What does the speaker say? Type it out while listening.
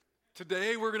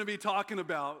Today we're going to be talking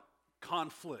about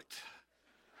conflict.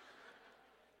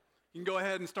 You can go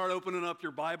ahead and start opening up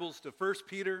your Bibles to 1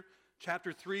 Peter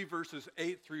chapter 3, verses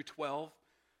 8 through 12.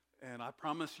 And I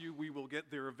promise you we will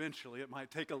get there eventually. It might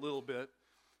take a little bit.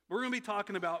 We're going to be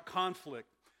talking about conflict.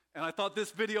 And I thought this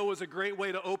video was a great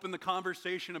way to open the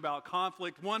conversation about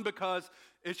conflict. One, because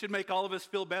it should make all of us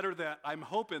feel better that I'm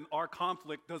hoping our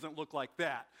conflict doesn't look like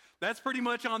that. That's pretty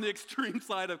much on the extreme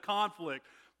side of conflict.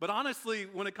 But honestly,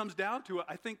 when it comes down to it,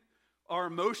 I think our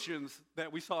emotions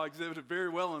that we saw exhibited very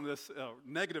well in this,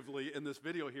 negatively in this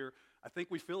video here, I think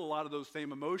we feel a lot of those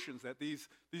same emotions that these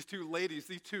two ladies,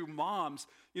 these two moms,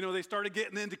 they started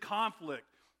getting into conflict.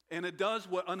 And it does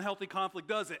what unhealthy conflict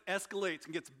does. It escalates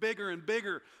and gets bigger and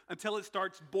bigger until it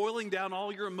starts boiling down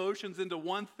all your emotions into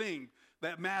one thing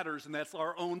that matters, and that's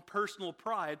our own personal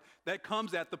pride that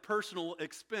comes at the personal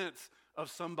expense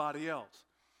of somebody else.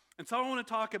 And so I want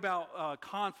to talk about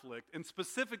conflict, and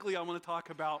specifically I want to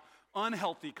talk about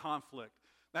unhealthy conflict.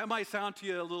 That might sound to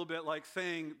you a little bit like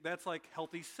saying that's like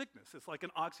healthy sickness. It's like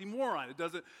an oxymoron.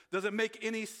 It doesn't make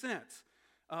any sense.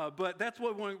 But that's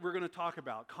what we're going to talk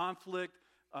about, conflict.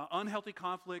 Unhealthy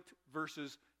conflict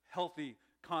versus healthy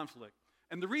conflict.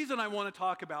 And the reason I want to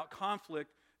talk about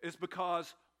conflict is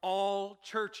because all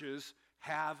churches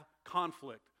have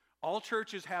conflict. All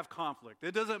churches have conflict.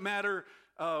 It doesn't matter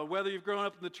whether you've grown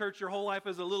up in the church your whole life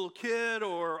as a little kid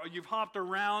or you've hopped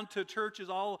around to churches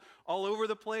all over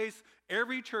the place.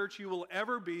 Every church you will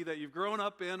ever be that you've grown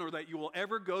up in or that you will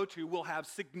ever go to will have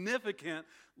significant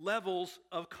levels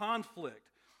of conflict.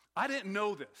 I didn't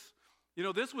know this.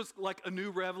 This was like a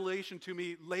new revelation to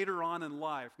me later on in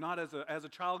life. Not as a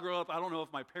child growing up. I don't know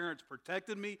if my parents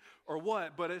protected me or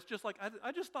what, but it's just like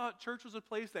I just thought church was a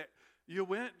place that you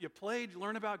went, you played, you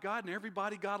learned about God, and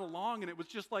everybody got along, and it was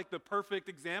just like the perfect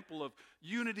example of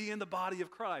unity in the body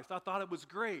of Christ. I thought it was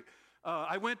great.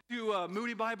 I went to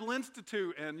Moody Bible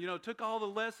Institute and, took all the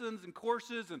lessons and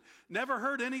courses and never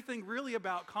heard anything really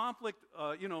about conflict,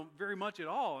 very much at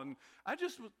all. And I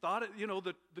just thought,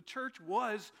 the church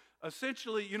was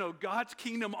essentially, God's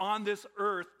kingdom on this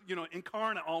earth,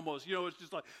 incarnate almost. It's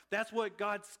just like, that's what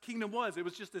God's kingdom was. It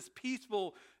was just this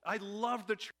peaceful, I loved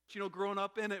the church, growing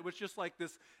up in it. It was just like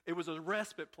this, it was a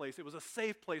respite place. It was a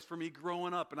safe place for me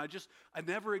growing up. And I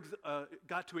never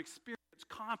got to experience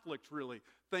conflict really,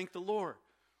 thank the Lord.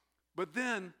 But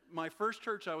then my first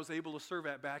church I was able to serve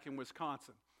at back in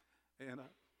Wisconsin. And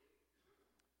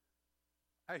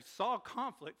I saw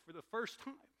conflict for the first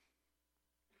time.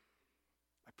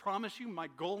 I promise you, my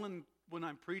goal when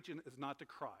I'm preaching is not to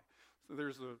cry.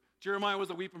 So Jeremiah was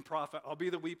a weeping prophet. I'll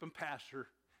be the weeping pastor.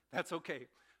 That's okay.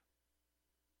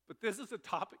 But this is a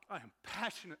topic I am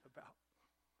passionate about.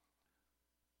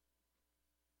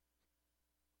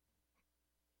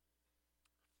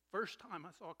 First time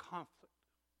I saw conflict.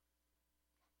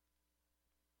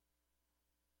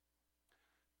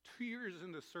 2 years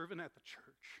into serving at the church.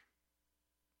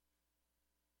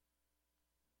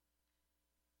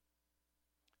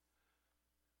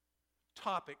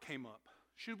 Topic came up.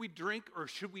 Should we drink or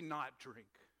should we not drink?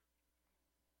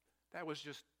 That was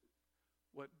just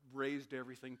what raised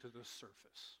everything to the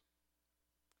surface.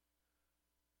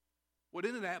 What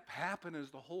ended up happening is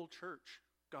the whole church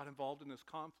got involved in this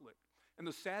conflict. And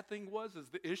the sad thing is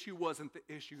the issue wasn't the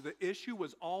issue. The issue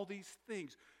was all these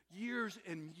things, years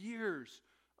and years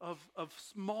of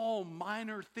small,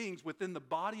 minor things within the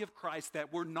body of Christ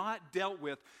that were not dealt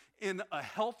with in a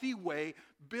healthy way,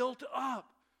 built up.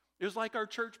 It was like our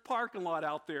church parking lot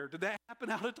out there. Did that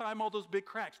happen all the time, all those big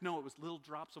cracks? No, it was little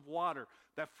drops of water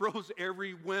that froze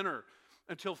every winter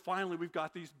until finally we've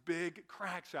got these big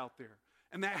cracks out there.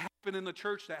 And that happened in the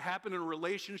church, that happened in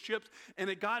relationships, and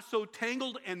it got so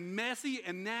tangled and messy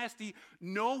and nasty,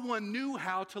 no one knew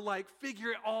how to figure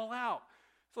it all out.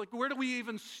 It's like, where do we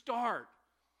even start?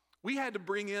 We had to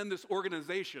bring in this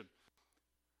organization.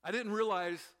 I didn't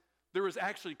realize there was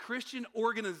actually Christian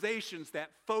organizations that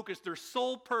focused, their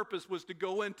sole purpose was to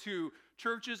go into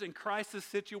churches in crisis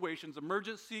situations,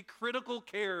 emergency, critical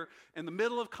care in the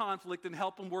middle of conflict and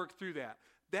help them work through that.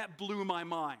 That blew my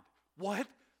mind. What?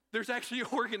 There's actually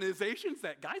organizations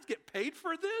that guys get paid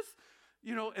for this?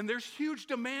 And there's huge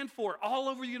demand for it all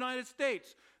over the United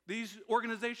States. These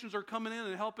organizations are coming in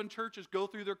and helping churches go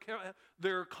through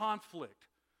their conflict.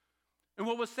 And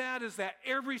what was sad is that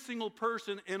every single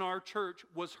person in our church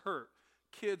was hurt,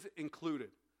 kids included.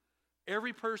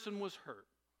 Every person was hurt.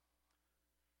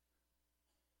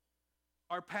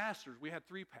 Our pastors, we had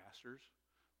 3 pastors,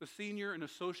 the senior and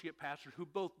associate pastors who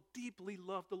both deeply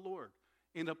loved the Lord,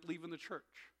 end up leaving the church.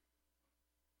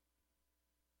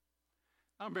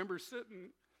 I remember sitting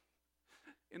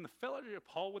in the fellowship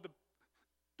hall with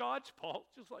dodgeball.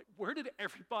 Just like, where did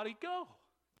everybody go?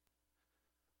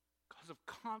 Because of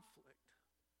conflict.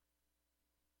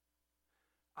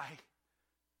 I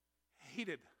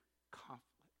hated conflict.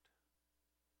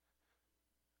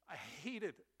 I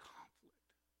hated conflict.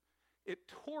 It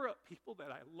tore up people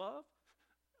that I love.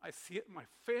 I see it in my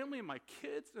family, and my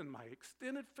kids, and my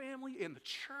extended family, in the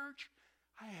church.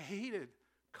 I hated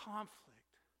conflict.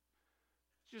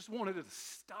 Just wanted it to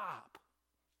stop.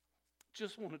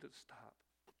 Just wanted it to stop.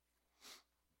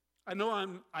 I know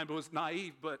I was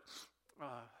naive, but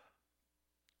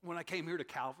when I came here to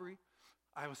Calvary,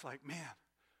 I was like, man,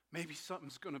 maybe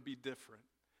something's going to be different.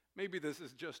 Maybe this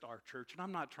is just our church. And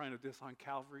I'm not trying to diss on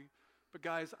Calvary, but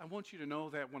guys, I want you to know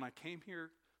that when I came here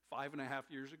 5.5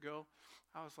 years ago,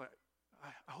 I was like,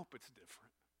 I hope it's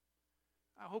different.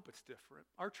 I hope it's different.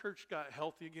 Our church got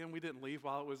healthy again. We didn't leave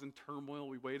while it was in turmoil.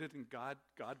 We waited, and God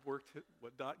worked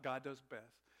what God does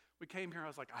best. We came here, I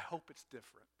was like, I hope it's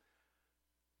different.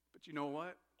 But you know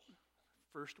what?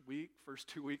 First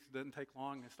 2 weeks, it didn't take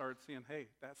long. I started seeing, hey,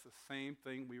 that's the same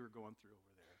thing we were going through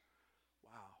over there.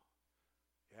 Wow.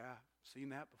 Yeah, seen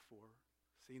that before.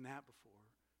 Seen that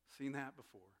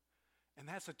before. And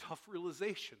that's a tough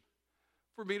realization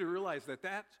for me to realize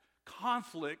that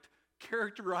conflict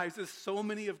characterizes so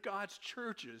many of God's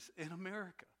churches in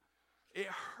America. It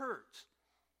hurts.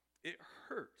 It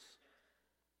hurts.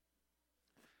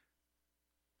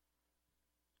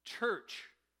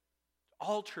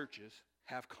 All churches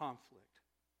have conflict.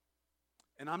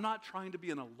 And I'm not trying to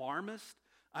be an alarmist.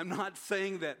 I'm not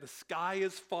saying that the sky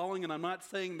is falling, and I'm not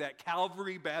saying that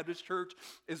Calvary Baptist Church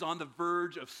is on the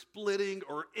verge of splitting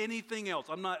or anything else.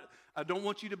 I don't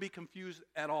want you to be confused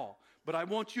at all. But I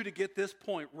want you to get this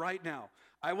point right now.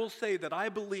 I will say that I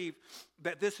believe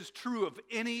that this is true of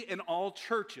any and all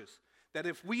churches, that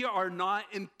if we are not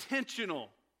intentional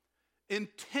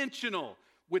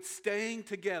with staying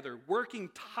together, working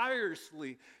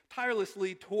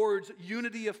tirelessly towards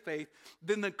unity of faith,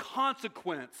 then the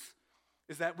consequence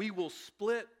is that we will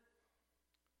split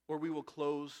or we will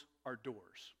close our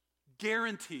doors.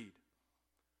 Guaranteed.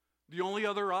 The only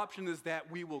other option is that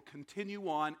we will continue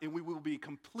on and we will be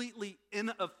completely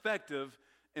ineffective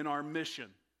in our mission.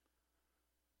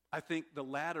 I think the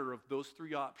latter of those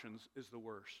three options is the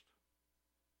worst.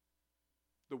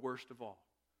 The worst of all.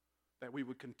 That we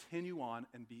would continue on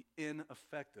and be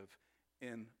ineffective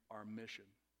in our mission.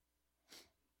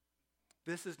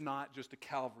 This is not just a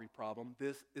Calvary problem.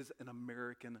 This is an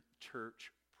American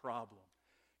church problem.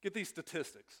 Get these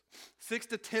statistics.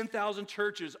 6,000 to 10,000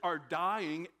 churches are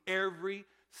dying every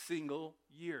single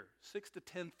year. 6,000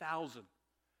 to 10,000.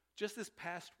 Just this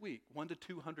past week, 100 to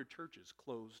 200 churches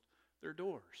closed their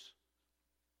doors.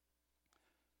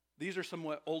 These are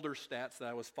somewhat older stats that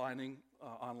I was finding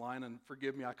online, and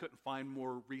forgive me, I couldn't find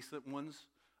more recent ones,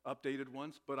 updated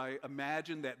ones, but I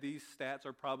imagine that these stats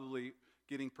are probably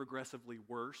getting progressively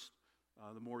worse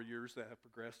the more years that have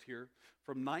progressed here.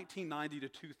 From 1990 to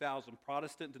 2000,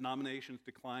 Protestant denominations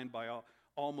declined by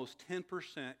almost 10%,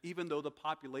 even though the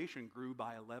population grew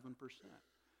by 11%.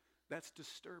 That's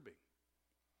disturbing.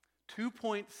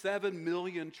 2.7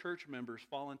 million church members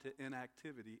fall into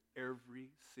inactivity every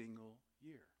single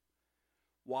year.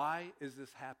 Why is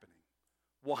this happening?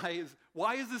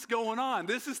 Why is this going on?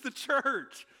 This is the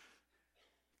church.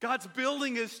 God's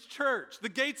building his church. The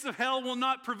gates of hell will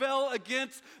not prevail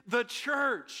against the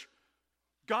church.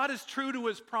 God is true to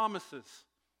his promises.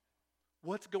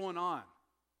 What's going on?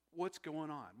 What's going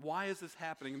on? Why is this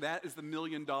happening? That is the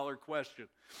million-dollar question.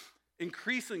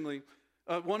 Increasingly,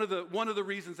 one of the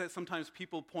reasons that sometimes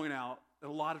people point out,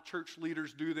 and a lot of church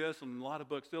leaders do this, and a lot of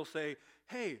books, they'll say,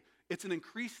 hey, it's an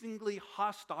increasingly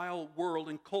hostile world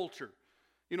and culture.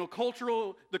 You know,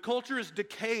 the culture is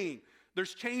decaying.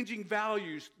 There's changing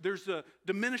values. There's a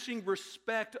diminishing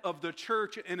respect of the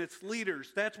church and its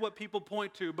leaders. That's what people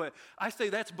point to, but I say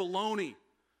that's baloney.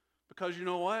 Because you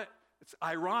know what? It's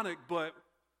ironic, but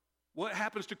what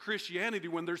happens to Christianity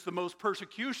when there's the most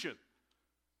persecution?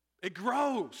 It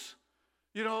grows.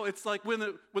 You know, it's like when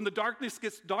the darkness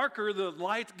gets darker, the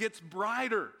light gets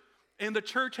brighter. And the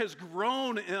church has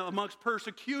grown amongst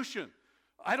persecution.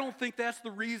 I don't think that's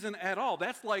the reason at all.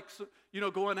 That's like,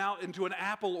 going out into an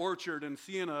apple orchard and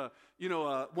seeing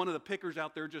one of the pickers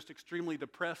out there just extremely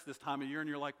depressed this time of year, and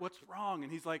you're like, what's wrong?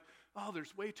 And he's like, oh,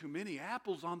 there's way too many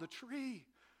apples on the tree.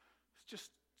 It's just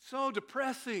so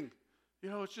depressing.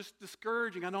 It's just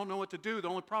discouraging. I don't know what to do. The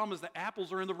only problem is the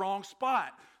apples are in the wrong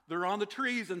spot. They're on the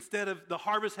trees instead of the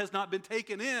harvest has not been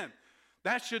taken in.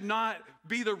 That should not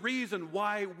be the reason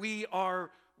why we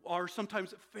are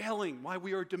sometimes failing, why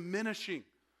we are diminishing.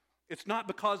 It's not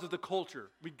because of the culture.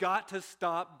 We got to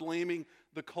stop blaming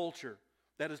the culture.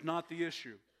 That is not the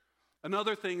issue.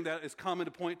 Another thing that is common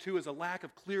to point to is a lack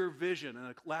of clear vision and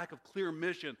a lack of clear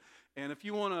mission. And if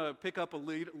you want to pick up a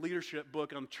leadership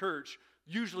book on church,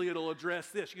 usually it'll address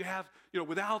this. You have,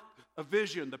 without a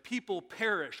vision, the people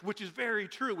perish, which is very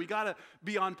true. We got to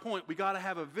be on point. We got to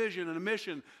have a vision and a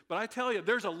mission. But I tell you,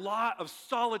 there's a lot of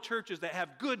solid churches that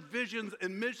have good visions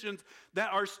and missions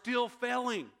that are still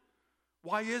failing.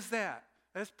 Why is that?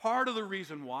 That's part of the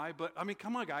reason why, but I mean,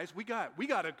 come on, guys. We got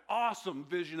an awesome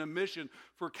vision and mission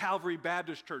for Calvary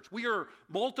Baptist Church. We are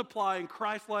multiplying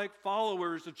Christ-like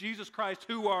followers of Jesus Christ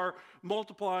who are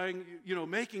multiplying,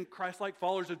 making Christ-like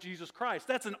followers of Jesus Christ.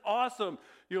 That's an awesome,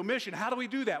 mission. How do we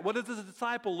do that? What does a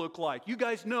disciple look like? You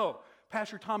guys know,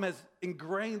 Pastor Tom has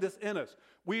ingrained this in us.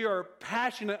 We are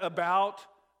passionate about,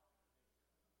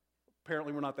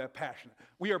 apparently we're not that passionate.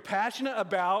 We are passionate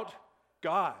about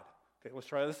God. Okay, let's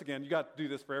try this again. You got to do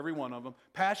this for every one of them.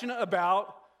 Passionate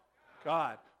about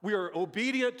God. We are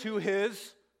obedient to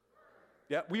His.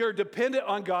 Yeah, we are dependent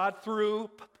on God through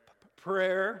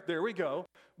prayer. There we go.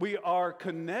 We are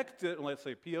connected. Let's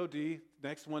say POD.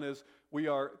 Next one is we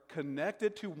are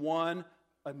connected to one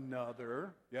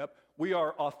another. Yep. We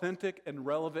are authentic and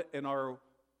relevant in our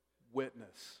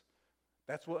witness.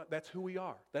 That's who we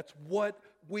are. That's what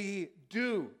we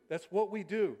do. That's what we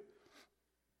do.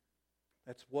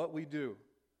 That's what we do.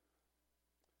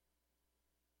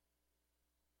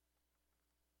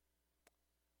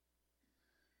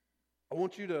 I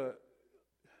want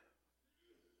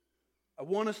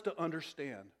us to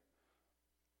understand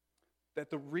that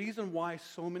the reason why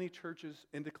so many churches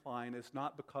in decline is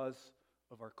not because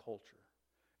of our culture.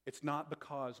 It's not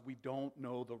because we don't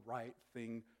know the right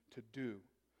thing to do.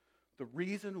 The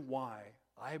reason why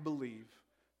I believe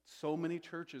so many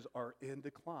churches are in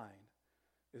decline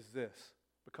is this,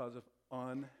 because of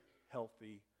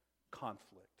unhealthy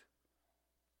conflict.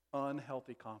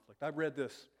 Unhealthy conflict. I've read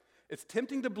this. It's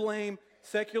tempting to blame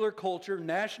secular culture,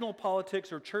 national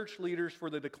politics, or church leaders for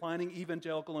the declining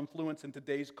evangelical influence in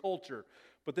today's culture.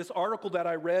 But this article that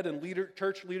I read in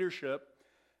church leadership,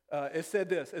 it said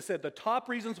this. It said, the top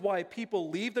reasons why people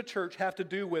leave the church have to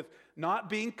do with not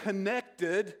being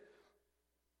connected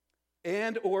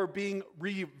and or being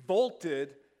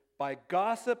revolted by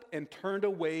gossip and turned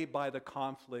away by the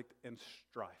conflict and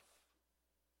strife.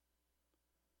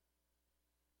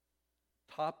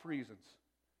 Top reasons.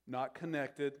 Not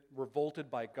connected, revolted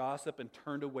by gossip, and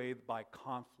turned away by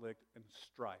conflict and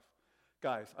strife.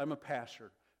 Guys, I'm a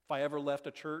pastor. If I ever left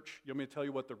a church, you want me to tell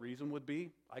you what the reason would be?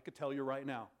 I could tell you right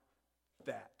now.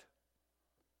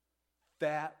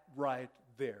 That right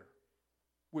there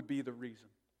would be the reason.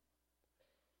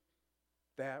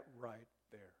 That right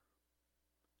there.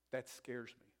 That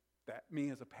scares me. That me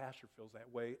as a pastor feels that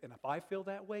way. And if I feel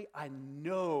that way, I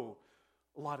know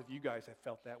a lot of you guys have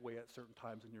felt that way at certain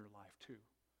times in your life too.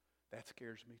 That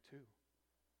scares me too.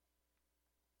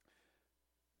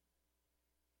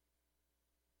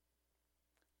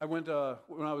 I went,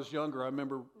 when I was younger, I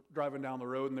remember driving down the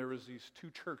road and there was these two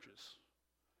churches.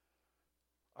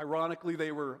 Ironically,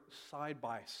 they were side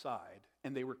by side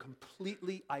and they were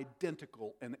completely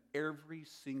identical in every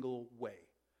single way.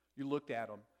 You looked at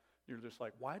them, you're just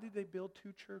like, why did they build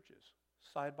two churches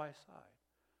side by side,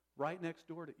 right next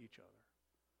door to each other?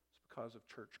 It's because of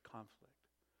church conflict.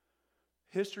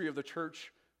 History of the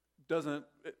church doesn't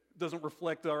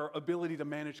reflect our ability to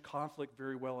manage conflict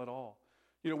very well at all.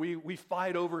 We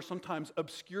fight over sometimes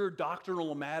obscure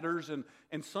doctrinal matters, and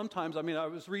sometimes, I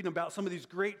was reading about some of these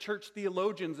great church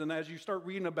theologians, and as you start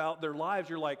reading about their lives,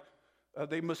 you're like,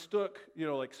 they mistook,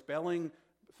 expelling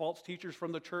false teachers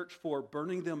from the church for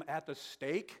burning them at the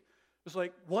stake. It's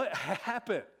like, what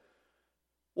happened?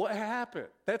 What happened?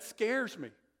 That scares me.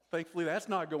 Thankfully, that's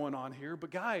not going on here.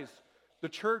 But guys, the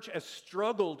church has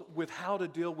struggled with how to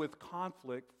deal with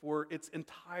conflict for its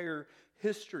entire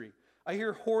history. I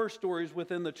hear horror stories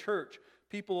within the church.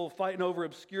 People fighting over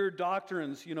obscure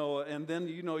doctrines, and then,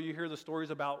 you hear the stories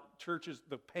about churches,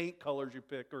 the paint colors you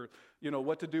pick, or,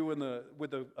 what to do with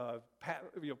the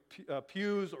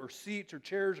pews or seats or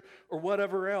chairs or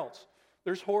whatever else.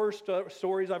 There's horror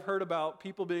stories I've heard about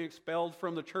people being expelled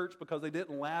from the church because they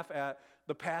didn't laugh at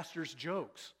the pastor's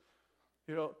jokes.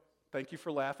 Thank you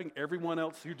for laughing. Everyone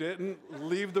else who didn't,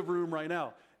 leave the room right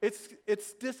now.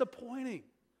 It's disappointing.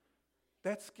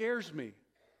 That scares me.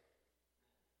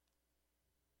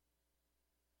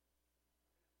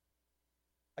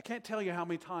 I can't tell you how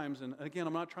many times, and again,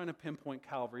 I'm not trying to pinpoint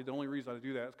Calvary. The only reason I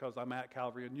do that is because I'm at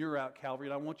Calvary and you're at Calvary,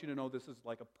 and I want you to know this is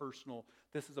like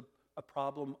this is a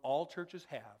problem all churches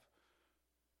have.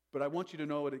 But I want you to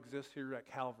know it exists here at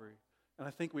Calvary, and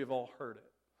I think we've all heard it.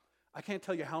 I can't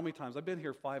tell you how many times. I've been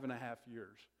here 5.5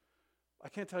 years. I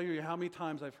can't tell you how many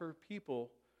times I've heard people,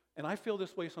 and I feel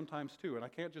this way sometimes too, and I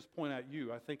can't just point at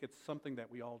you. I think it's something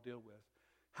that we all deal with.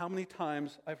 How many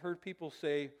times I've heard people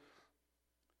say,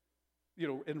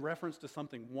 in reference to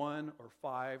something 1 or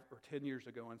 5 or 10 years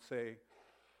ago, and say,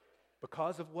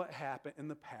 because of what happened in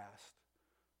the past,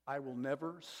 I will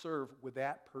never serve with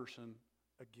that person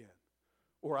again.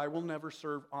 Or I will never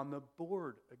serve on the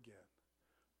board again.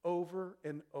 Over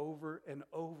and over and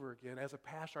over again. As a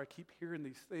pastor, I keep hearing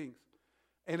these things.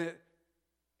 And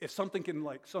if something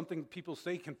people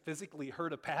say can physically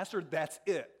hurt a pastor, that's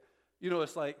it.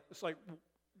 It's like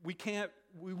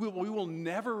we will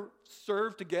never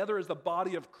serve together as the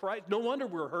body of Christ. No wonder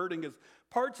we're hurting, as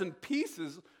parts and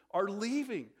pieces are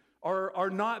leaving,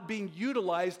 are not being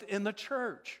utilized in the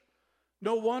church.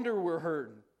 No wonder we're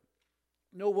hurting.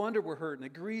 No wonder we're hurting.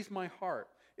 It grieves my heart.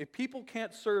 If people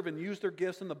can't serve and use their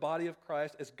gifts in the body of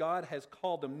Christ as God has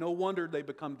called them, no wonder they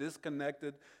become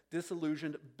disconnected,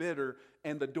 disillusioned, bitter,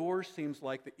 and the door seems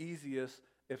like the easiest,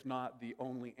 if not the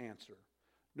only answer.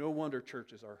 No wonder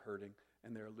churches are hurting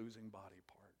and they're losing body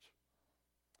parts.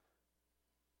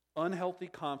 Unhealthy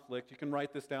conflict, you can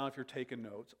write this down if you're taking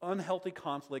notes. Unhealthy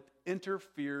conflict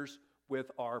interferes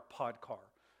with our pod car.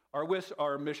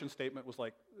 Our mission statement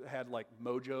had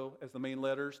Mojo as the main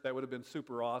letters. That would have been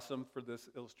super awesome for this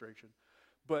illustration.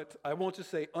 But I want to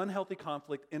say unhealthy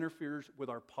conflict interferes with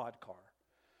our pod car.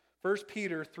 1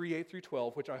 Peter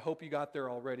 3:8-12, which I hope you got there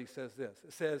already, says this.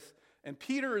 It says, and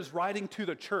Peter is writing to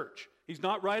the church. He's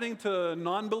not writing to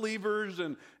non-believers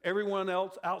and everyone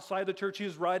else outside the church.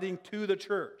 He's writing to the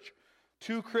church,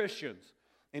 to Christians.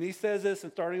 And he says this,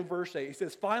 and starting in verse 8, he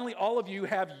says, finally, all of you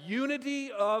have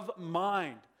unity of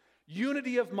mind.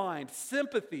 Unity of mind,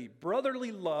 sympathy,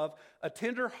 brotherly love, a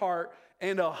tender heart,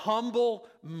 and a humble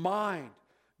mind.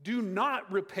 Do not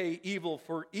repay evil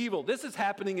for evil. This is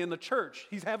happening in the church.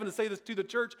 He's having to say this to the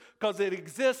church because it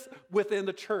exists within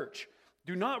the church.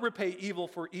 Do not repay evil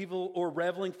for evil or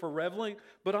reveling for reveling,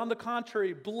 but on the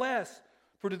contrary, bless.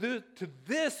 For to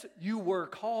this you were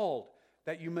called,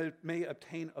 that you may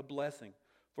obtain a blessing.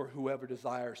 For whoever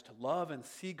desires to love and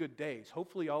see good days.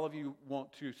 Hopefully all of you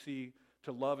want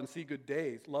to love and see good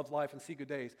days, love life and see good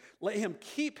days. Let him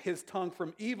keep his tongue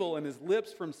from evil and his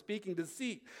lips from speaking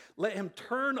deceit. Let him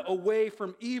turn away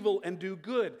from evil and do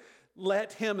good.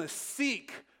 Let him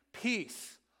seek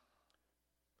peace.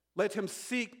 Let him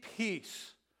seek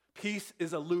peace. Peace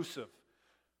is elusive.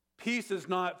 Peace is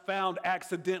not found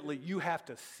accidentally. You have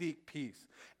to seek peace.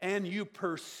 And you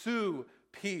pursue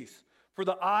peace. For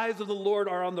the eyes of the Lord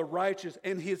are on the righteous,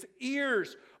 and his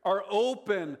ears are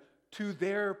open to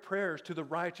their prayers, to the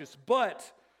righteous.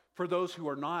 But for those who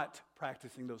are not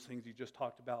practicing those things you just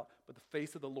talked about, but the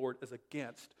face of the Lord is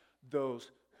against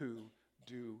those who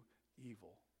do evil.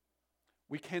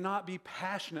 We cannot be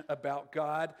passionate about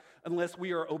God unless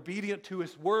we are obedient to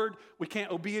his word. We can't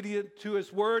be obedient to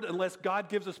his word unless God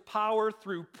gives us power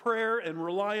through prayer and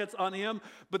reliance on him.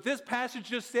 But this passage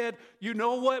just said, you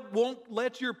know what won't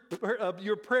let your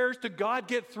prayers to God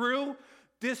get through?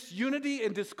 Disunity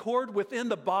and discord within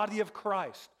the body of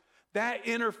Christ. That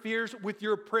interferes with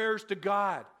your prayers to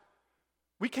God.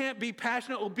 We can't be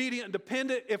passionate, obedient, and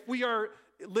dependent if we are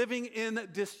living in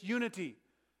disunity.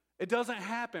 It doesn't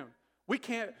happen.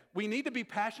 We need to be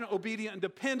passionate, obedient, and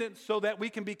dependent so that we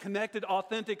can be connected,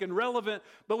 authentic, and relevant,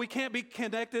 but we can't be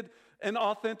connected and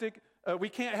authentic. We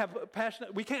can't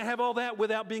have all that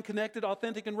without being connected,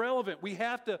 authentic, and relevant. We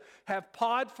have to have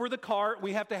pod for the car.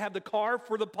 We have to have the car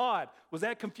for the pod. Was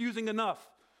that confusing enough?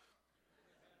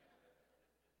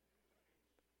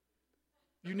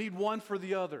 You need one for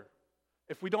the other.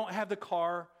 If we don't have the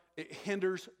car, it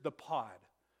hinders the pod.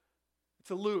 It's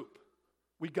a loop.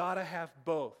 We got to have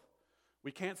both.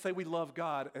 We can't say we love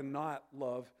God and not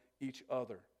love each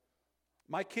other.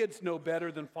 My kids know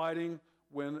better than fighting.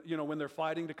 When they're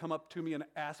fighting to come up to me and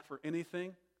ask for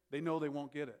anything, they know they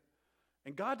won't get it.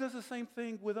 And God does the same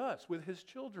thing with us, with his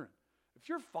children. If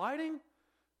you're fighting,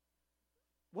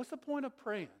 what's the point of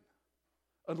praying?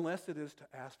 Unless it is to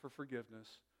ask for forgiveness,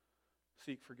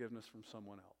 seek forgiveness from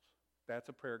someone else. That's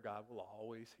a prayer God will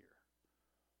always hear.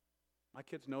 My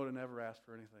kids know to never ask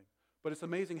for anything. But it's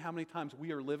amazing how many times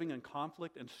we are living in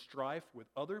conflict and strife with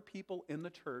other people in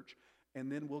the church,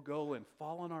 and then we'll go and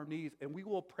fall on our knees, and we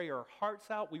will pray our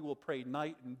hearts out. We will pray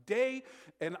night and day,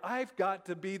 and I've got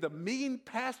to be the mean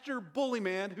pastor bully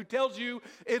man who tells you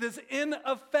it is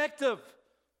ineffective.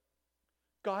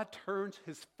 God turns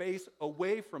his face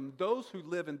away from those who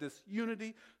live in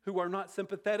disunity, who are not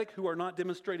sympathetic, who are not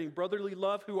demonstrating brotherly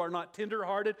love, who are not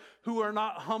tenderhearted, who are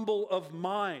not humble of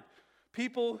mind.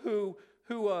 People who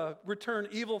who return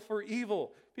evil for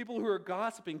evil, people who are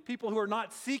gossiping, people who are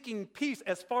not seeking peace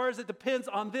as far as it depends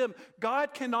on them.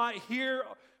 God cannot hear,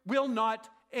 will not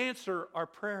answer our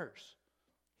prayers.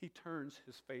 He turns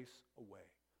his face away.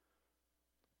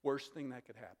 Worst thing that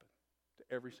could happen to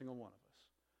every single one of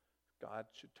us. God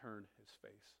should turn his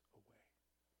face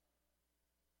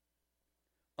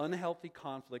away. Unhealthy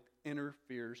conflict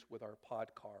interferes with our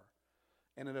pod car,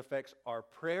 and it affects our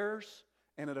prayers,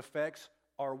 and it affects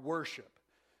our worship.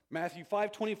 Matthew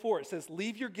 5:24, it says,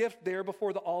 leave your gift there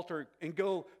before the altar and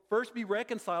go first be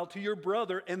reconciled to your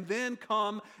brother and then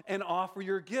come and offer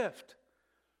your gift.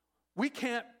 We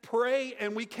can't pray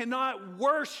and we cannot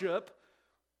worship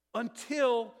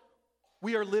until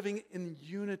we are living in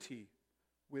unity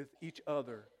with each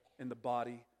other in the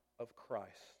body of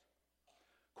Christ.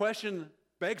 Question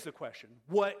begs the question,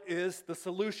 what is the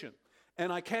solution?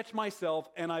 And I catch myself,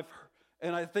 and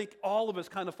I think all of us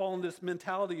kind of fall in this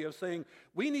mentality of saying,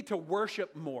 we need to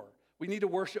worship more. We need to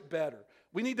worship better.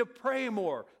 We need to pray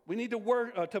more. We need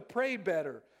to pray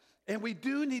better. And we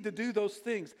do need to do those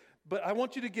things. But I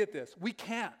want you to get this. We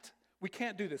can't. We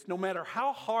can't do this. No matter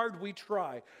how hard we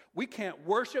try, we can't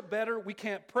worship better. We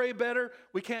can't pray better.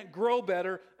 We can't grow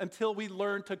better until we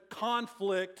learn to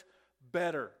conflict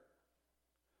better.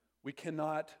 We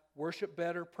cannot worship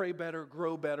better, pray better,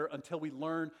 grow better until we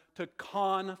learn to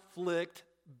conflict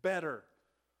better.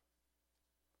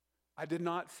 I did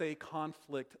not say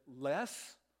conflict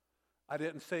less. I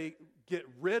didn't say get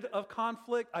rid of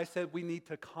conflict. I said we need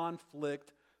to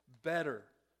conflict better.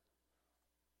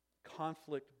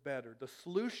 Conflict better. The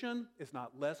solution is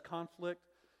not less conflict.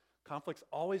 Conflict's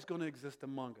always going to exist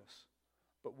among us.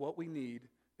 But what we need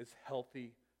is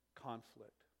healthy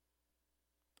conflict.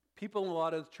 People in a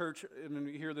lot of church, and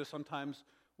you hear this sometimes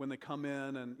when they come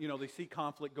in and, they see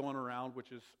conflict going around,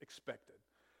 which is expected.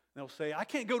 And they'll say, I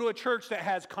can't go to a church that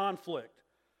has conflict.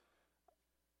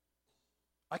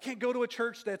 I can't go to a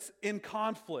church that's in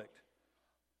conflict.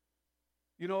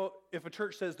 If a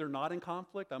church says they're not in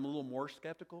conflict, I'm a little more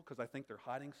skeptical because I think they're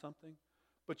hiding something.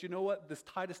 But you know what? This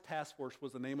Titus Task Force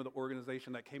was the name of the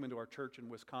organization that came into our church in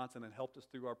Wisconsin and helped us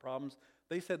through our problems.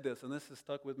 They said this, and this has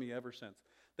stuck with me ever since.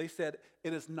 They said,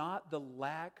 it is not the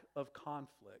lack of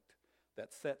conflict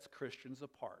that sets Christians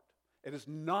apart. It is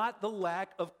not the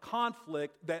lack of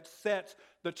conflict that sets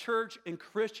the church and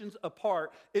Christians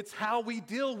apart. It's how we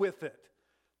deal with it.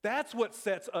 That's what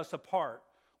sets us apart.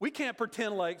 We can't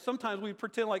pretend like, sometimes we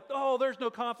pretend like, oh, there's no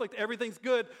conflict, everything's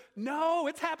good. No,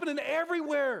 it's happening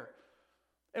everywhere.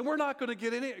 And we're not going to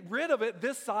get rid of it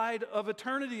this side of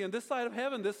eternity and this side of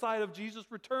heaven, this side of Jesus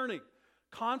returning.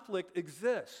 Conflict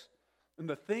exists. And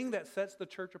the thing that sets the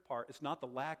church apart is not the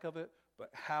lack of it, but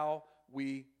how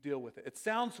we deal with it. It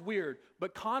sounds weird,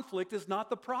 but conflict is not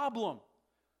the problem.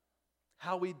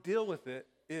 How we deal with it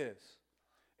is.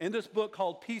 In this book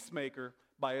called Peacemaker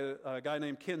by a guy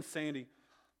named Ken Sande,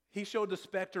 he showed the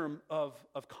spectrum of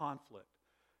conflict.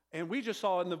 And we just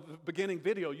saw in the beginning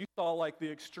video, you saw like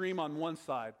the extreme on one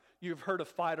side. You've heard of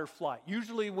fight or flight.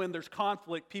 Usually when there's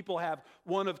conflict, people have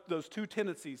one of those two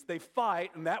tendencies. They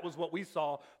fight, and that was what we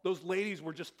saw. Those ladies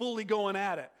were just fully going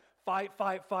at it. Fight,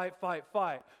 fight, fight, fight,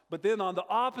 fight. But then on the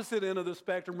opposite end of the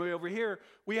spectrum, way over here,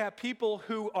 we have people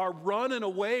who are running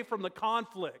away from the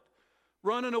conflict.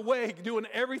 Running away, doing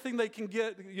everything they can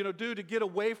do to get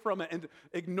away from it and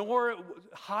ignore it,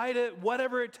 hide it,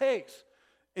 whatever it takes.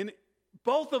 And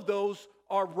both of those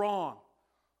are wrong.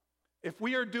 If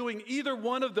we are doing either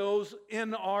one of those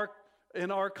in our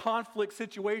conflict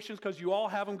situations, because you all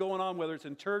have them going on, whether it's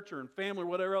in church or in family or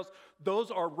whatever else,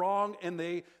 those are wrong and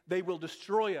they will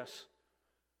destroy us.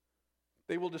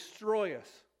 They will destroy us.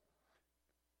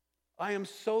 I am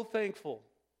so thankful.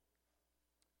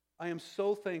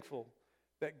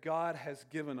 That God has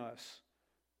given us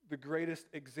the greatest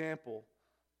example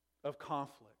of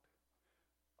conflict.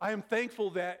 I am thankful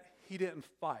that he didn't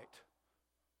fight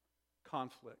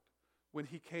conflict. When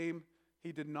he came,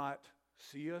 he did not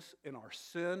see us in our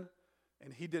sin,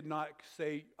 and he did not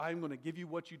say, I'm going to give you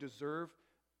what you deserve.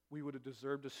 We would have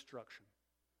deserved destruction.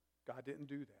 God didn't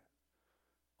do that.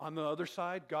 On the other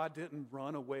side, God didn't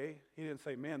run away. He didn't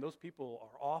say, man, those people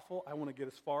are awful. I want to get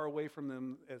as far away from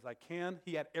them as I can.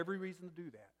 He had every reason to do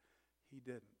that. He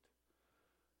didn't.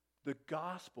 The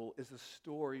gospel is a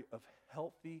story of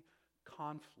healthy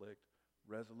conflict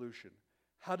resolution.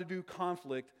 How to do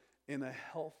conflict in a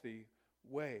healthy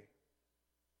way.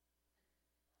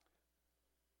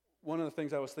 One of the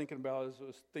things I was thinking about as I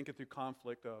was thinking through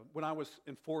conflict, when I was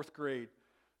in fourth grade,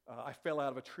 I fell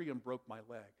out of a tree and broke my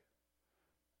leg.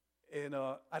 And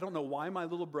I don't know why my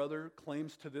little brother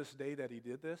claims to this day that he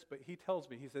did this, but he tells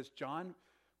me, he says, John,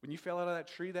 When you fell out of that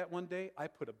tree that one day, I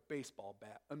put a baseball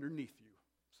bat underneath you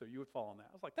so you would fall on that.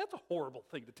 I was like, that's a horrible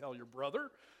thing to tell your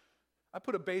brother. I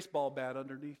put a baseball bat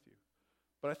underneath you.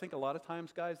 But I think a lot of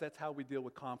times, guys, that's how we deal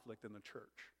with conflict in the church.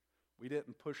 We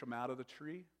didn't push them out of the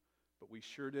tree, but we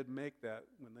sure did make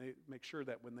sure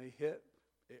that when they hit,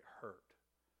 it hurt.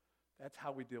 That's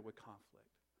how we deal with conflict.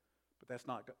 But that's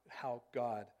not how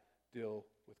God deals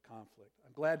with conflict.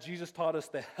 I'm glad Jesus taught us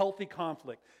the healthy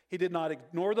conflict. He did not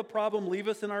ignore the problem, leave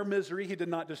us in our misery. He did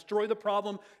not destroy the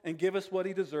problem and give us what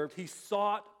he deserved. He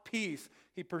sought peace.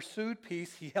 He pursued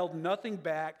peace. He held nothing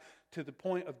back to the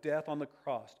point of death on the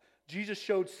cross. Jesus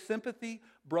showed sympathy,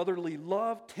 brotherly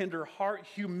love, tender heart,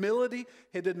 humility.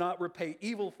 He did not repay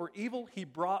evil for evil. He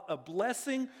brought a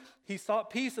blessing. He sought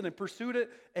peace and he pursued it.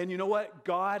 And you know what?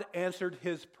 God answered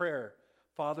his prayer.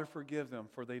 Father, forgive them,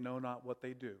 for they know not what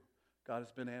they do. God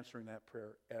has been answering that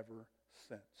prayer ever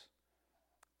since.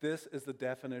 This is the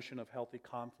definition of healthy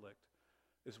conflict,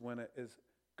 is when it is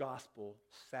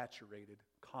gospel-saturated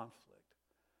conflict.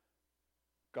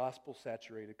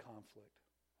 Gospel-saturated conflict.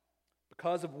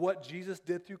 Because of what Jesus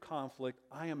did through conflict,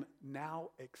 I am now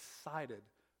excited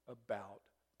about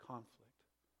conflict.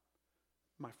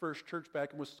 My first church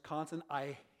back in Wisconsin,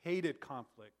 I hated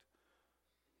conflict.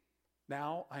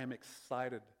 Now I am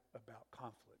excited about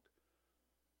conflict.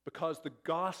 Because the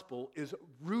gospel is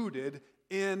rooted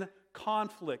in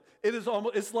conflict.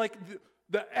 It's like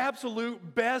the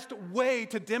absolute best way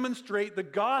to demonstrate the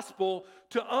gospel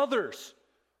to others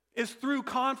is through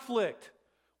conflict.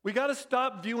 We got to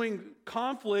stop viewing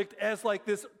conflict as like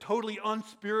this totally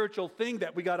unspiritual thing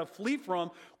that we got to flee from.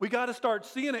 We got to start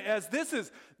seeing it as this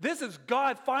is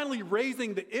God finally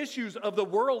raising the issues of the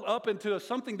world up into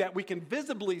something that we can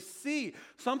visibly see,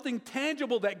 something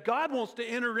tangible that God wants to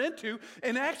enter into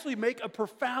and actually make a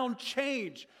profound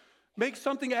change, make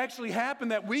something actually happen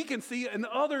that we can see and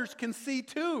others can see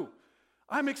too.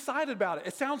 I'm excited about it.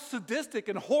 It sounds sadistic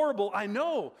and horrible, I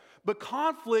know, but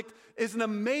conflict is an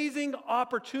amazing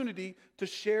opportunity to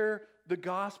share the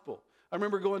gospel. I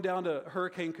remember going down to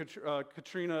Hurricane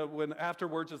Katrina when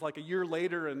afterwards, it's like a year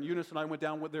later, and Eunice and I went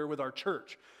down there with our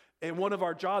church. And one of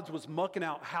our jobs was mucking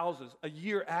out houses a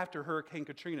year after Hurricane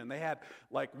Katrina. And they had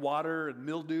like water and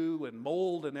mildew and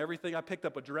mold and everything. I picked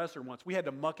up a dresser once. We had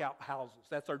to muck out houses.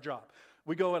 That's our job.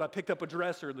 We go and I picked up a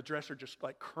dresser, and the dresser just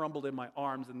like crumbled in my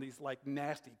arms, and these like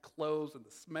nasty clothes and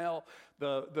the smell.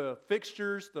 The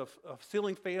fixtures, the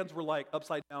ceiling fans were like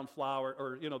upside down flour,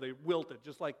 or they wilted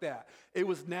just like that. It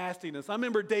was nastiness. I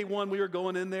remember day one we were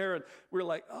going in there and we were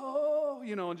like,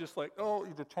 and just like, you're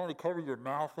trying to cover your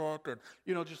mouth up and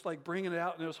just like bringing it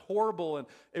out, and it was horrible and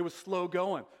it was slow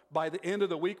going. By the end of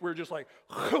the week, we were just like,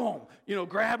 boom,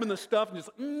 grabbing the stuff and just,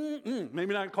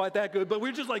 maybe not quite that good, but we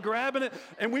were just like grabbing it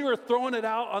and we were throwing it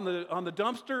out on the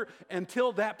dumpster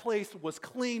until that place was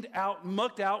cleaned out,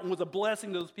 mucked out, and was a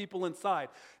blessing to those people inside.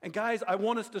 And guys, I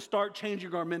want us to start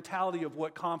changing our mentality of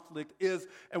what conflict is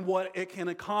and what it can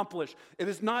accomplish. It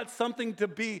is not something to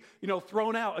be,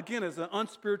 thrown out, again, as an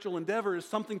unspiritual endeavor. It is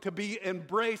something to be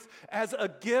embraced as a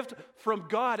gift from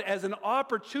God, as an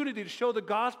opportunity to show the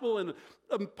gospel in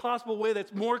a possible way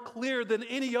that's more clear than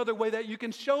any other way that you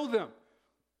can show them.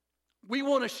 We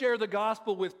want to share the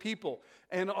gospel with people,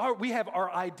 and we have our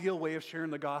ideal way of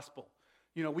sharing the gospel.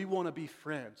 We want to be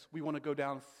friends. We want to go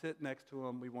down and sit next to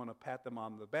them. We want to pat them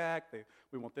on the back.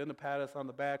 We want them to pat us on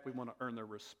the back. We want to earn their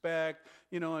respect,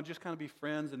 and just kind of be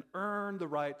friends and earn the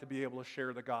right to be able to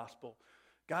share the gospel.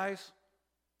 Guys,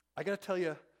 I got to tell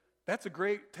you, that's a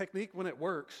great technique when it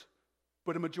works,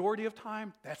 but a majority of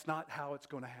time, that's not how it's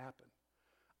going to happen.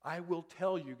 I will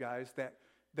tell you guys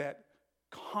that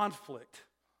conflict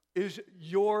is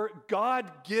your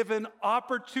God-given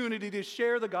opportunity to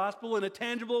share the gospel in a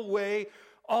tangible way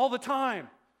all the time.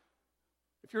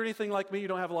 If you're anything like me, you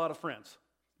don't have a lot of friends.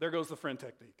 There goes the friend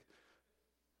technique.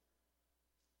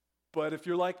 But if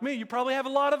you're like me, you probably have a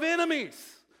lot of enemies.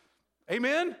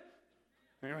 Amen?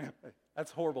 Amen.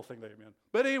 That's a horrible thing to amen.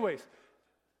 But anyways,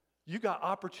 you got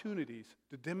opportunities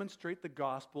to demonstrate the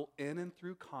gospel in and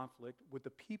through conflict with the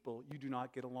people you do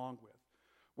not get along with.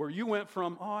 Where you went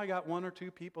from, I got one or two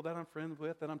people that I'm friends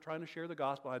with that I'm trying to share the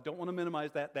gospel. I don't want to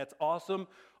minimize that. That's awesome.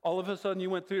 All of a sudden you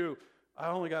went through, I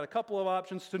only got a couple of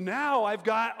options, to now I've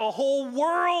got a whole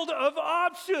world of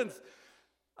options.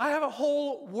 I have a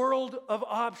whole world of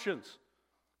options.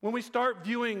 When we start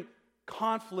viewing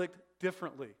conflict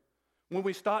differently, when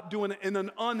we stop doing it in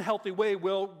an unhealthy way,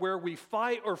 where we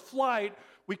fight or flight,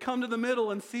 we come to the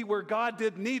middle and see where God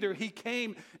did neither. He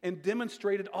came and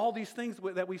demonstrated all these things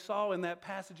that we saw in that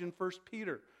passage in 1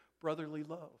 Peter. Brotherly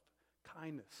love,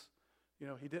 kindness.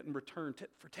 He didn't return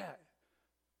tit for tat.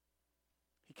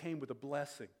 He came with a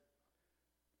blessing.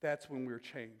 that's when we're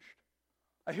changed.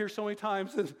 I hear so many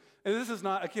times, and this is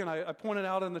not, again, I pointed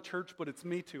out in the church, but it's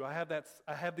me too. I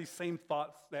have these same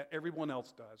thoughts that everyone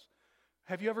else does.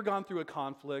 Have you ever gone through a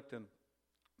conflict and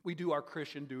we do our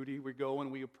Christian duty? We go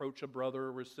and we approach a brother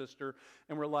or a sister,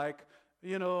 and we're like,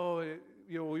 we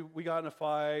got in a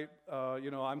fight,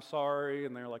 I'm sorry,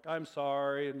 and they're like, I'm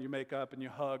sorry, and you make up and you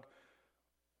hug.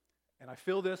 And I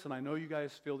feel this, and I know you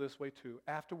guys feel this way too.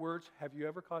 Afterwards, have you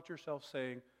ever caught yourself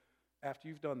saying, after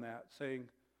you've done that, saying,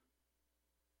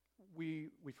 we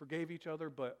forgave each other,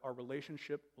 but our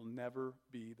relationship will never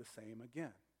be the same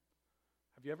again?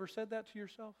 Have you ever said that to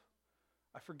yourself?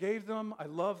 I forgave them, I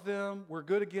love them, we're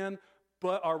good again,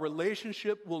 but our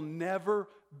relationship will never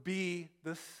be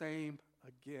the same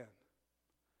again.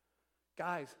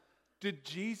 Guys, did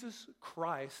Jesus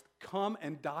Christ come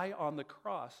and die on the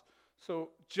cross so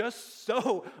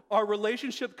our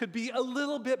relationship could be a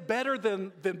little bit better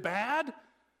than bad?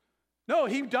 No,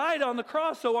 he died on the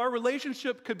cross so our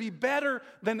relationship could be better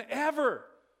than ever.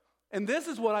 And this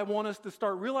is what I want us to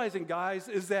start realizing, guys,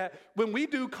 is that when we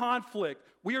do conflict,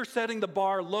 we are setting the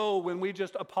bar low when we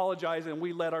just apologize and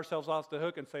we let ourselves off the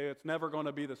hook and say it's never going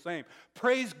to be the same.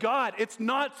 Praise God, it's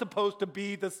not supposed to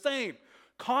be the same.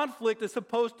 Conflict is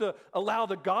supposed to allow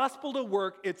the gospel to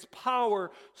work its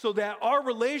power so that our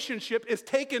relationship is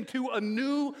taken to a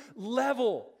new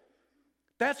level.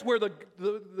 That's where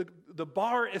the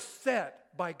bar is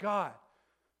set by God.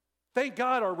 Thank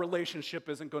God our relationship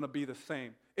isn't going to be the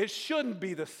same. It shouldn't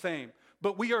be the same,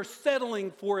 but we are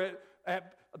settling for it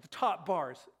at the top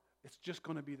bars. It's just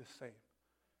going to be the same.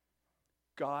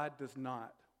 God does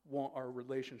not want our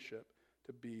relationship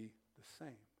to be the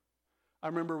same. I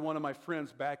remember one of my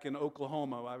friends back in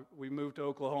Oklahoma. We moved to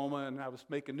Oklahoma, and I was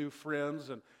making new friends,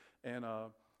 and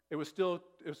it was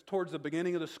towards the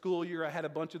beginning of the school year. I had a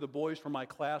bunch of the boys from my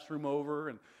classroom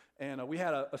over, and we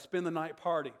had a spend the night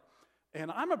party. And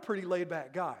I'm a pretty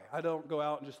laid-back guy. I don't go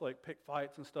out and just like pick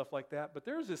fights and stuff like that. But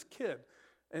there's this kid,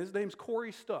 and his name's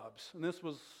Corey Stubbs, and this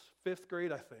was 5th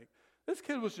grade, I think. This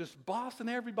kid was just bossing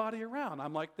everybody around.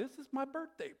 I'm like, this is my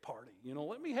birthday party.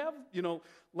 Let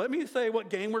me say what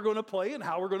game we're going to play and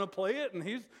how we're going to play it. And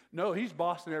he's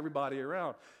bossing everybody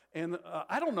around. And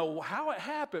I don't know how it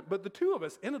happened, but the two of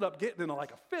us ended up getting in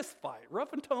like a fist fight,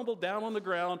 rough and tumble down on the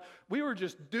ground. We were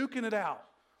just duking it out.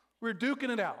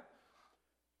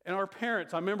 And our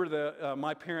parents, I remember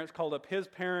my parents called up his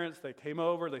parents. They came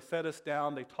over, they sat us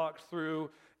down, they talked through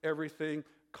everything,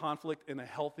 conflict in a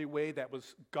healthy way that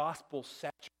was gospel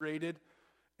saturated.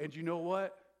 And you know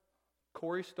what?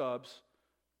 Corey Stubbs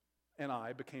and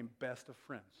I became best of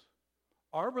friends.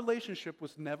 Our relationship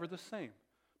was never the same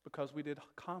because we did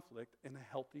conflict in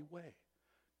a healthy way.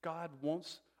 God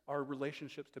wants our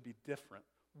relationships to be different,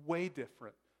 way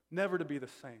different, never to be the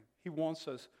same. He wants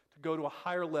us to go to a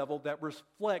higher level that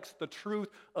reflects the truth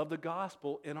of the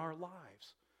gospel in our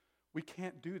lives. We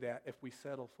can't do that if we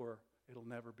settle for it'll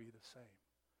never be the same.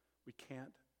 We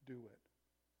can't do it.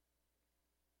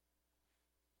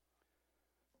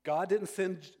 God didn't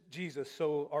send Jesus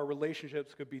so our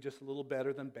relationships could be just a little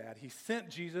better than bad. He sent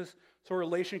Jesus so our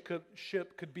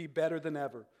relationship could be better than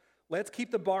ever. Let's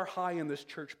keep the bar high in this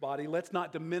church body. Let's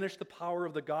not diminish the power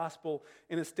of the gospel,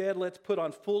 and instead let's put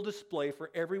on full display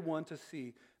for everyone to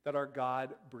see that our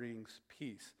God brings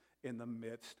peace in the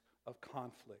midst of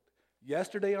conflict.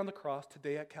 Yesterday on the cross,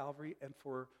 today at Calvary, and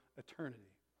for eternity.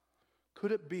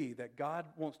 Could it be that God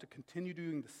wants to continue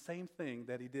doing the same thing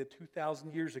that he did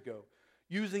 2,000 years ago,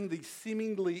 using the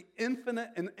seemingly infinite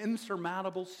and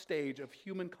insurmountable stage of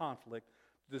human conflict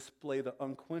to display the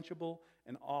unquenchable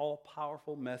and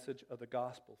all-powerful message of the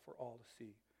gospel for all to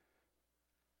see?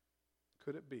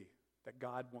 Could it be that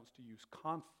God wants to use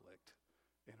conflict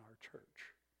in our church?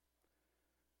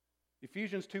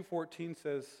 Ephesians 2:14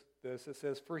 says this. It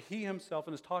says, for he himself,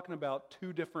 and is talking about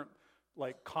two different,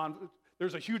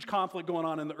 there's a huge conflict going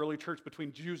on in the early church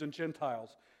between Jews and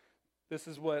Gentiles. This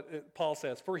is what Paul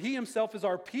says. For he himself is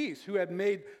our peace, who had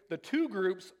made the two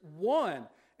groups one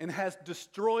and has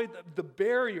destroyed the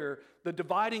barrier, the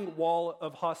dividing wall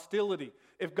of hostility.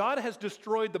 If God has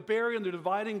destroyed the barrier and the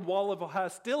dividing wall of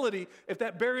hostility, if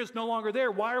that barrier is no longer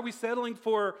there, why are we settling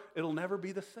for it'll never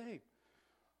be the same?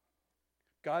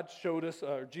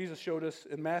 Jesus showed us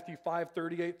in Matthew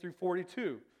 5:38 through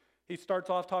 42. He starts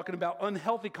off talking about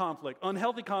unhealthy conflict,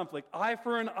 eye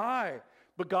for an eye.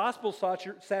 But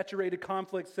gospel-saturated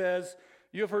conflict says,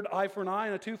 you have heard eye for an eye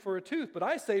and a tooth for a tooth. But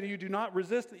I say to you, do not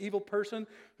resist the evil person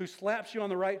who slaps you on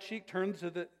the right cheek, turn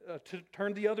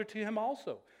the other to him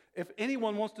also. If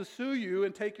anyone wants to sue you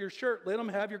and take your shirt, let him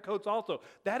have your coats also.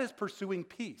 That is pursuing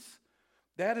peace.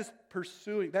 That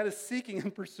is seeking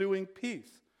and pursuing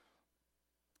peace.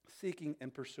 seeking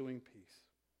and pursuing peace.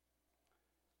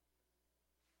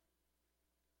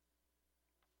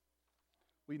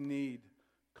 We need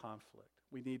conflict.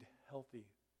 We need healthy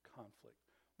conflict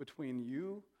between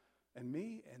you and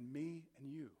me and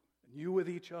you with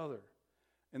each other.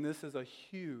 And this is a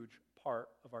huge part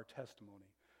of our testimony.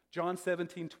 John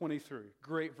 17:23,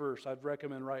 great verse. I'd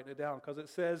recommend writing it down because it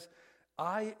says,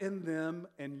 I in them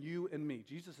and you in me.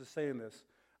 Jesus is saying this.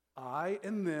 I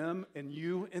in them and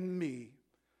you in me,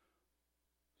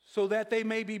 so that they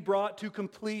may be brought to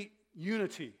complete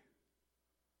unity.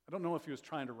 I don't know if he was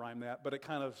trying to rhyme that, but it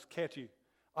kind of is catchy.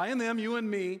 I and them, you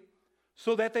and me,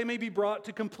 so that they may be brought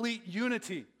to complete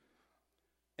unity.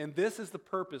 And this is the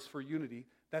purpose for unity,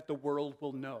 that the world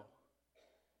will know.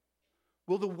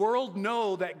 Will the world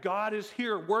know that God is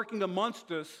here working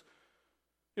amongst us?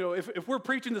 You know, if we're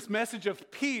preaching this message of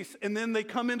peace and then they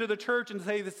come into the church and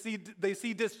say they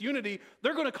see disunity,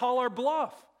 they're going to call our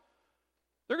bluff.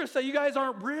 They're going to say, you guys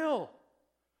aren't real.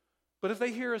 But if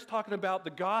they hear us talking about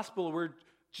the gospel where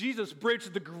Jesus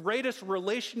bridged the greatest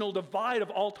relational divide of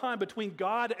all time between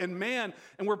God and man,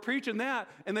 and we're preaching that,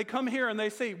 and they come here and they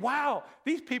say, wow,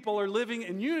 these people are living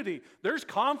in unity. There's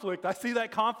conflict. I see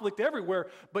that conflict everywhere.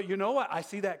 But you know what? I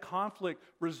see that conflict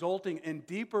resulting in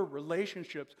deeper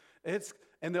relationships.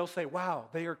 And they'll say, wow,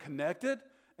 they are connected,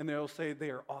 and they'll say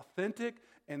they are authentic,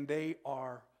 and they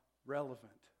are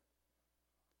relevant.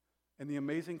 And the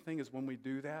amazing thing is when we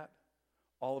do that,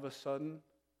 all of a sudden,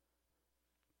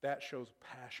 that shows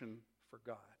passion for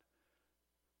God.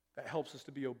 That helps us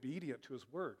to be obedient to His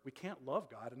word. We can't love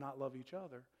God and not love each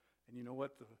other. And you know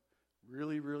what the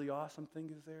really, really awesome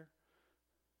thing is there?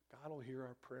 God will hear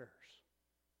our prayers.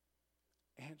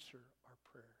 Answer our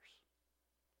prayers.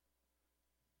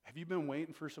 Have you been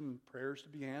waiting for some prayers to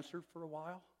be answered for a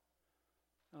while?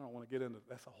 I don't want to get into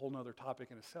that's a whole other topic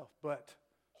in itself. But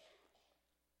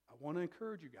I want to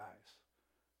encourage you guys.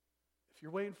 If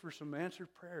you're waiting for some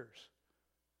answered prayers,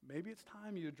 maybe it's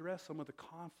time you address some of the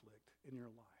conflict in your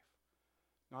life.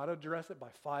 Not address it by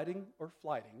fighting or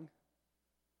flighting,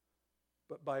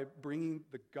 but by bringing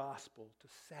the gospel to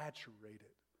saturate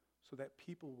it so that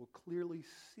people will clearly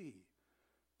see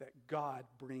that God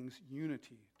brings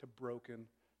unity to broken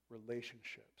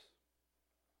relationships.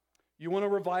 You want a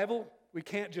revival? We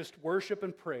can't just worship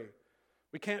and pray.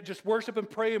 We can't just worship and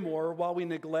pray more while we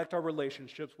neglect our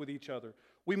relationships with each other.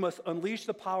 We must unleash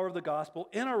the power of the gospel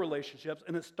in our relationships,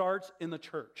 and it starts in the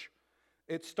church.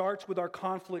 It starts with our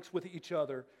conflicts with each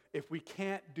other. If we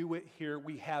can't do it here,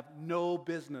 we have no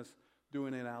business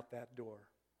doing it out that door.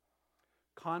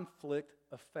 Conflict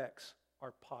affects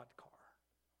our pod car.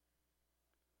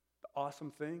 The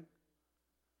awesome thing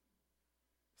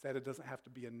is that it doesn't have to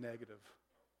be a negative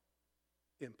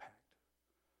impact.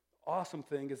 The awesome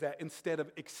thing is that instead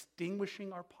of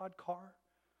extinguishing our pod car,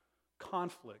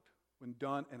 conflict, when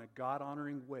done in a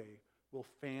God-honoring way, will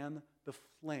fan the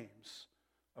flames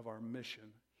of our mission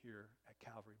here at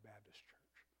Calvary Baptist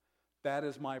Church. That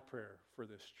is my prayer for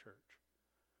this church.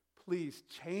 Please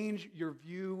change your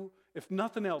view. If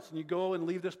nothing else, and you go and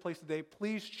leave this place today,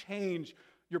 please change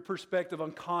your perspective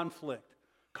on conflict.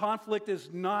 Conflict is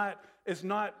not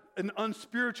an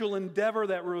unspiritual endeavor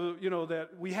that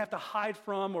we have to hide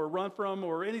from or run from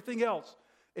or anything else.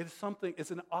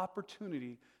 It's an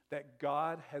opportunity that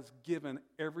God has given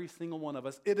every single one of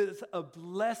us. It is a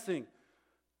blessing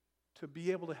to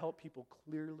be able to help people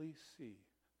clearly see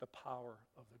the power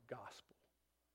of the gospel